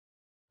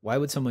why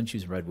would someone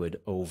choose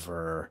Redwood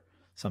over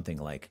something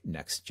like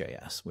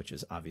Next.js, which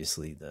is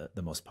obviously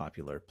the most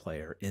popular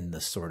player in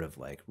the sort of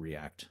like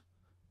React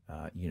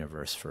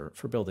universe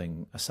for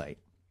building a site?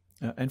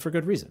 And for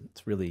good reason.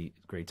 It's really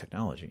great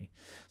technology.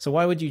 So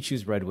why would you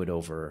choose Redwood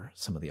over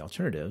some of the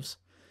alternatives?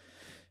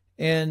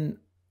 And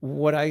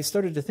what I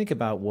started to think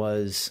about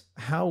was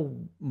how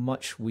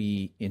much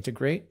we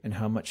integrate and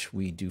how much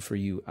we do for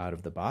you out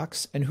of the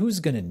box, and who's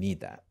going to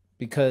need that.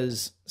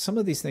 Because some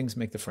of these things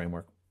make the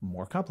framework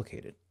more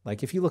complicated.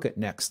 Like if you look at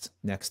Next,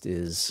 Next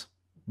is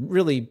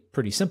really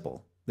pretty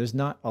simple. There's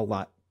not a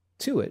lot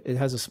to it. It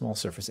has a small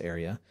surface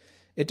area.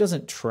 It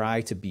doesn't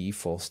try to be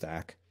full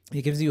stack.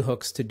 It gives you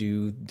hooks to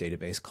do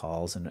database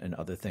calls and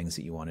other things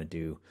that you want to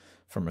do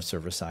from a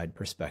server-side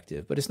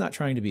perspective, but it's not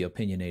trying to be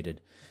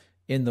opinionated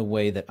in the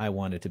way that I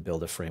wanted to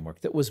build a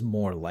framework that was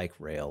more like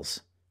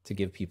Rails, to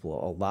give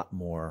people a lot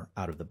more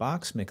out of the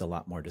box, make a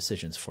lot more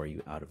decisions for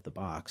you out of the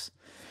box.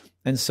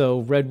 And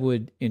so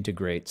Redwood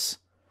integrates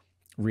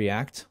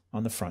React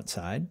on the front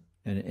side,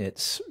 and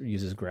it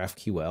uses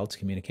GraphQL to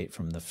communicate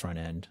from the front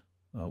end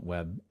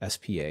web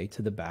SPA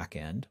to the back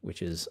end,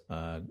 which is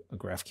a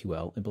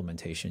GraphQL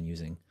implementation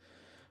using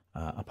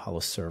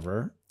Apollo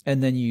Server.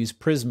 And then you use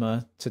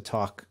Prisma to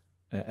talk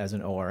as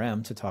an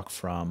ORM to talk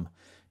from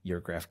your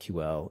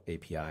GraphQL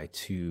API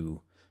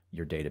to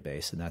your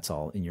database. And that's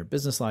all in your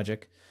business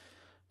logic.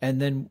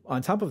 And then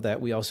on top of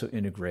that, we also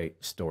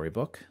integrate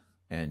Storybook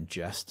and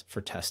Jest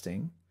for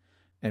testing.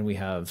 And we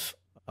have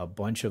a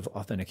bunch of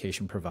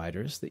authentication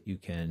providers that you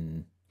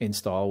can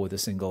install with a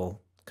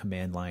single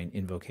command line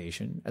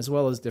invocation, as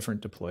well as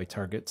different deploy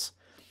targets.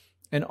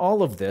 And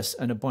all of this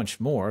and a bunch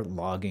more,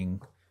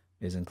 logging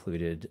is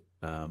included,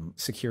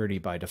 security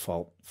by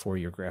default for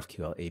your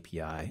GraphQL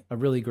API, a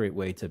really great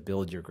way to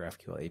build your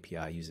GraphQL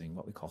API using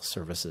what we call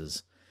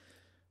services.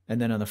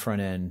 And then on the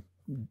front end,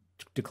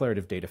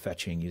 declarative data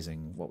fetching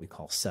using what we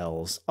call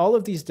cells. All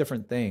of these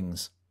different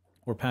things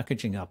we're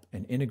packaging up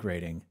and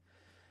integrating.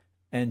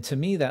 And to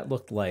me, that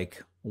looked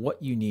like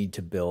what you need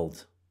to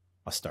build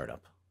a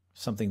startup,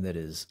 something that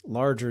is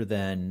larger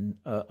than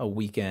a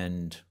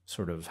weekend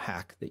sort of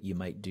hack that you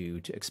might do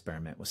to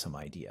experiment with some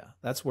idea.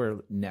 That's where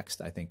Next,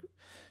 I think,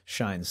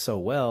 shines so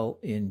well,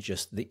 in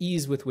just the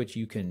ease with which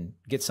you can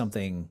get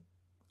something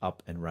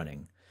up and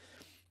running.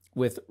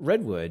 With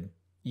Redwood,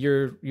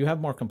 you have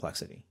more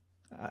complexity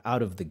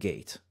out of the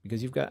gate,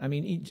 because you've got, I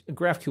mean,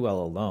 GraphQL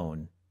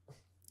alone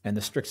and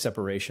the strict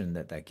separation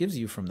that gives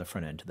you from the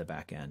front end to the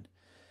back end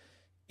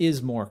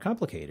is more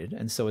complicated.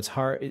 And so it's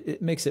hard.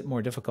 It makes it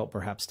more difficult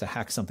perhaps to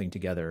hack something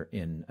together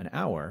in an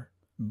hour.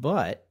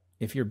 But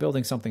if you're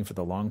building something for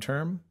the long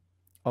term,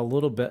 a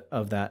little bit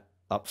of that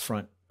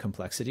upfront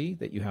complexity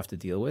that you have to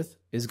deal with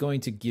is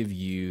going to give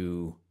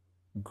you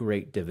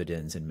great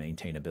dividends in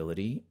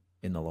maintainability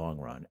in the long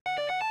run.